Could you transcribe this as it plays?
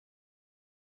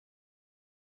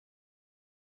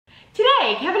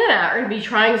Today, Kevin and I are going to be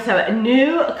trying some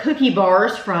new cookie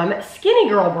bars from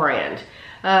SkinnyGirl brand.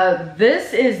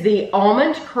 This is the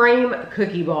Almond Cream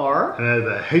Cookie Bar. And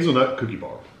the Hazelnut Cookie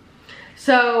Bar.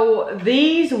 So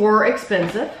these were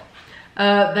expensive.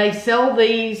 They sell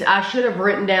these, I should have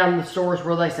written down the stores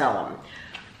where they sell them.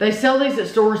 They sell these at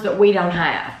stores that we don't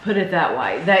have, put it that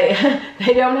way.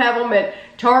 They don't have them at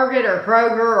Target or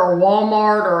Kroger or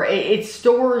Walmart, or it's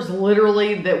stores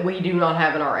literally that we do not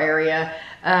have in our area.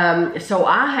 So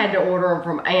I had to order them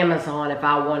from Amazon if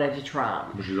I wanted to try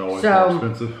them. Which is always more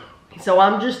expensive. So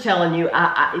I'm just telling you,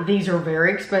 these are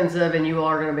very expensive, and you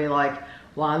are going to be like,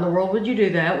 why in the world would you do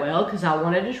that? Well, because I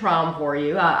wanted to try them for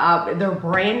you. They're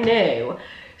brand new.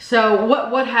 So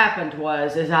what happened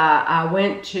was I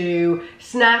went to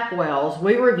Snackwell's.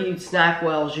 We reviewed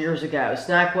Snackwell's years ago.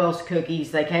 Snackwell's cookies,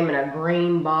 they came in a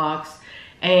green box.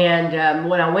 And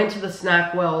when I went to the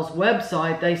Snackwell's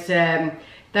website, they said,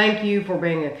 thank you for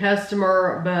being a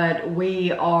customer, but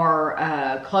we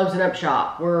are closing up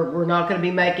shop. We're not going to be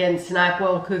making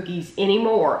Snackwell cookies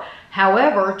anymore.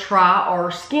 However, try our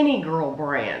SkinnyGirl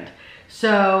brand.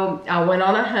 So I went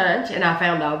on a hunt and I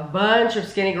found a bunch of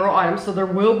SkinnyGirl items. So there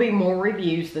will be more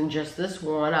reviews than just this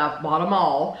one. I've bought them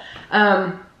all.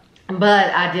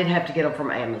 But I did have to get them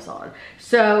from Amazon.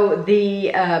 So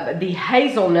the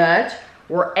hazelnut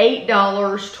were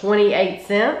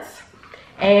 $8.28.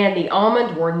 And the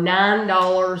almond were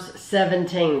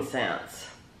 $9.17.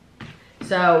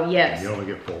 So yes. You only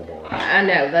get 4 bars. I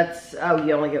know, that's, oh,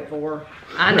 you only get 4?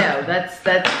 I know, that's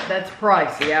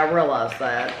pricey, I realize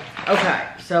that. Okay,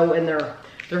 so and they're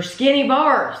skinny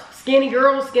bars.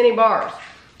 SkinnyGirl skinny bars.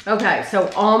 Okay, so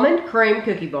almond cream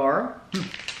cookie bar.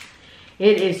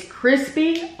 It is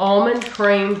crispy almond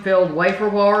cream filled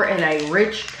wafer bar and a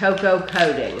rich cocoa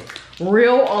coating.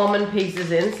 Real almond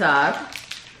pieces inside.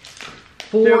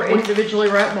 4 individually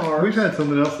wrapped bars. We've had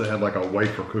something else that had like a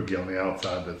wafer cookie on the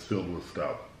outside that's filled with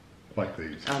stuff, like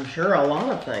these. I'm sure a lot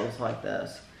of things like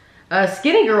this.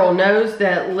 SkinnyGirl knows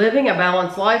that living a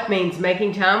balanced life means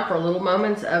making time for little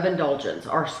moments of indulgence.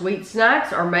 Our sweet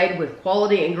snacks are made with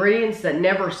quality ingredients that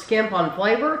never skimp on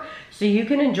flavor, so you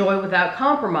can enjoy without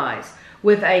compromise.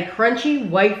 With a crunchy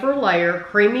wafer layer,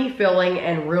 creamy filling,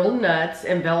 and real nuts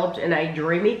enveloped in a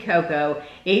dreamy cocoa,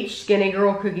 each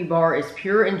SkinnyGirl cookie bar is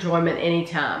pure enjoyment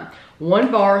anytime. 1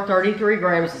 bar, 33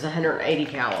 grams, is 180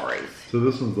 calories. So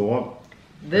this one's the one?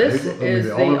 This is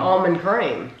the almond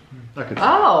cream.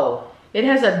 Oh, it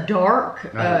has a dark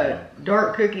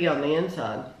cookie on the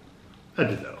inside. I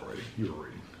did that already. You were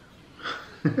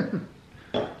reading.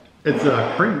 It's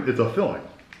a cream. It's a filling.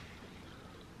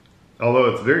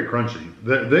 Although it's very crunchy.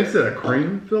 They said a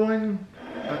cream filling.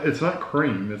 It's not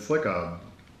cream. It's like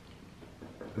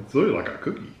it's literally like a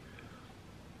cookie.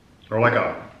 Or like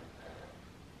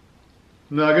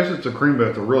no, I guess it's a cream, but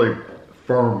it's a really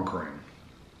firm cream.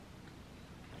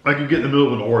 Like you get in the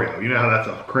middle of an Oreo. You know how that's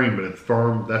a cream, but it's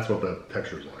firm? That's what the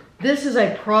texture is like. This is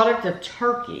a product of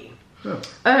Turkey.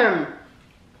 Yeah.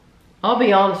 I'll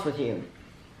be honest with you.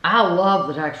 I love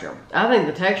the texture. I think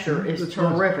the texture is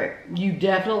terrific. Nice. You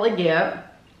definitely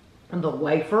get the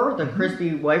wafer, the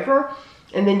crispy wafer,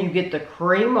 and then you get the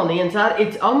cream on the inside.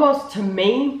 It's almost, to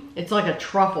me, it's like a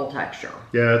truffle texture.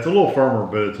 Yeah, it's a little firmer,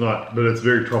 but it's not, but it's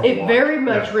very truffle-like. It very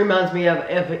much reminds me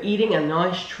of eating a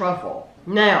nice truffle.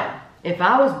 Now, if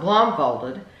I was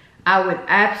blindfolded, I would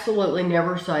absolutely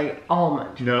never say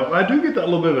almond. No, I do get that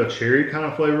little bit of a cherry kind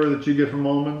of flavor that you get from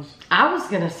almonds. I was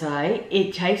going to say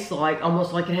it tastes like,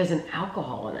 almost like it has an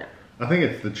alcohol in it. I think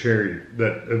it's the cherry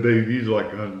that they use, like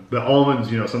the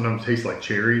almonds, you know, sometimes taste like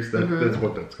cherries. That's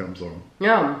what that comes from.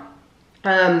 Yeah.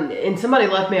 And somebody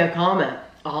left me a comment.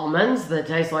 Almonds that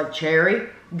taste like cherry?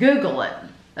 Google it.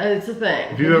 It's a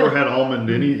thing. If you've ever had almond,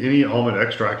 any almond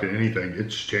extract in anything,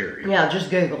 it's cherry. Yeah, just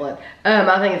Google it.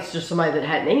 I think it's just somebody that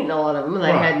hadn't eaten a lot of them and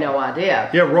they had no idea.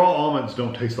 Yeah, raw almonds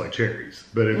don't taste like cherries,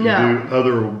 but if you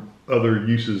do other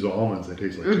uses of almonds, they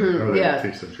taste like cherry. Or they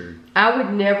taste like cherry. I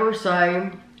would never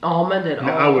say almond at all.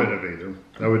 I wouldn't have either.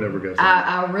 I would never guess that.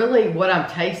 I really, what I'm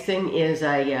tasting is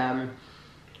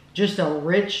just a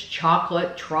rich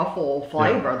chocolate truffle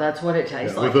flavor. Yeah. That's what it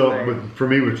tastes like. For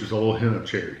me, which is a little hint of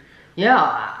cherry.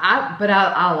 Yeah, but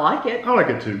I like it. I like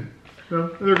it too. Yeah,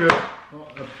 they're good. I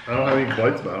don't have any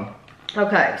complaints about them.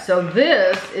 Okay, so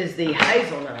this is the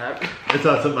hazelnut. It's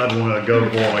not something I'd want to go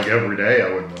for like every day. I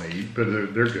wouldn't want to eat, but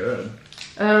they're good.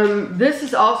 This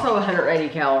is also 180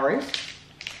 calories.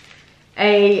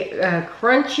 A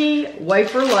crunchy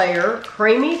wafer layer,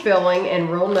 creamy filling, and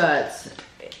real nuts.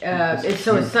 It's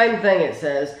the same thing. It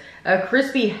says a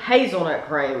crispy hazelnut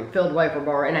cream filled wafer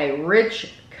bar and a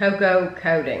rich cocoa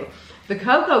coating. The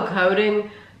cocoa coating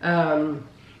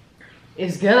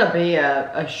is gonna be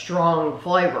a strong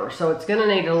flavor. So it's gonna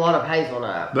need a lot of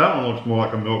hazelnut. That one looks more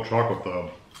like a milk chocolate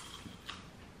though.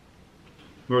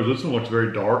 Whereas this one looks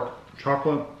very dark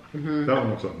chocolate. That one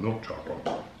looks like milk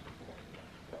chocolate.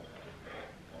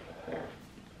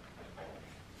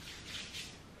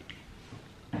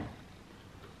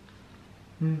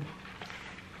 I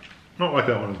don't like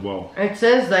that one as well. It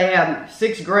says they have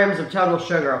 6 grams of total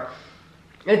sugar.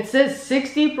 It says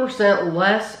 60%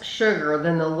 less sugar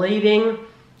than the leading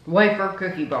wafer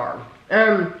cookie bar.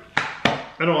 I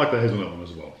don't like the hazelnut one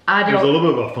as well. There's a little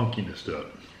bit of a funkiness to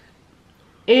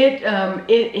it.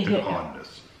 An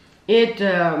oddness. It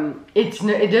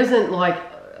doesn't like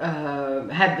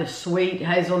have the sweet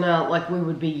hazelnut like we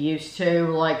would be used to.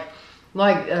 Like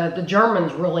the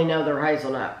Germans really know their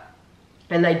hazelnut.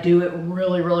 And they do it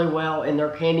really, really well in their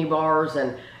candy bars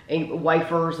and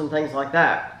wafers and things like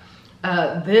that.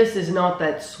 This is not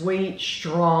that sweet,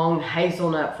 strong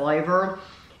hazelnut flavor.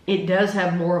 It does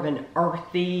have more of an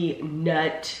earthy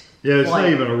nut. Yeah, it's not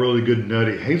even a really good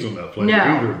nutty hazelnut flavor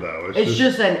either, though. It's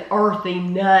just an earthy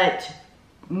nut,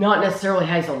 not necessarily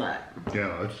hazelnut.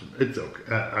 Yeah, it's okay.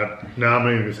 No, I'm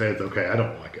not even going to say it's okay. I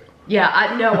don't like it. Yeah,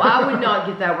 I would not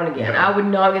get that one again. Yeah. I would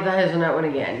not get the hazelnut one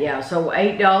again. Yeah, so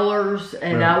 $8,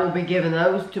 and I will be giving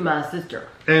those to my sister.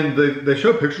 And they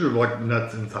show pictures of like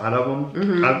nuts inside of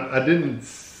them. I didn't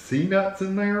see nuts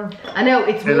in there. I know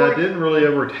it's more. And I didn't really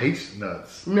ever taste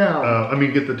nuts. No. I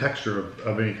mean, get the texture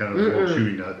of any kind of little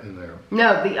chewy nut in there.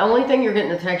 No, the only thing you're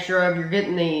getting the texture of, you're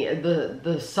getting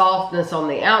the softness on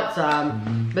the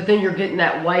outside, but then you're getting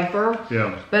that wafer.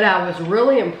 Yeah. But I was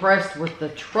really impressed with the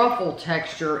truffle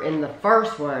texture in the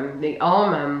first one, the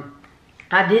almond.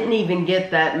 I didn't even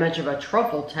get that much of a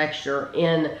truffle texture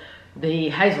in the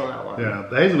hazelnut one. Yeah,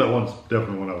 the hazelnut one's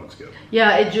definitely one I would skip.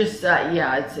 Yeah, it just,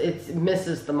 it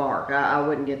misses the mark. I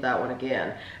wouldn't get that one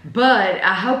again. But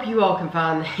I hope you all can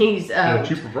find these.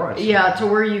 Cheaper price. Yeah, to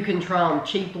where you can try them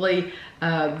cheaply.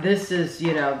 This is,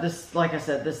 like I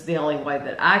said, this is the only way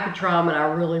that I could try them, and I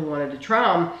really wanted to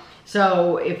try them.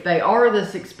 So if they are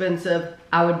this expensive,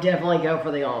 I would definitely go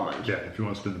for the almond. Yeah, if you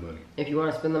want to spend the money. If you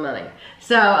want to spend the money.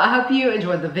 So I hope you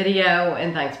enjoyed the video,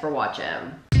 and thanks for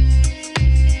watching.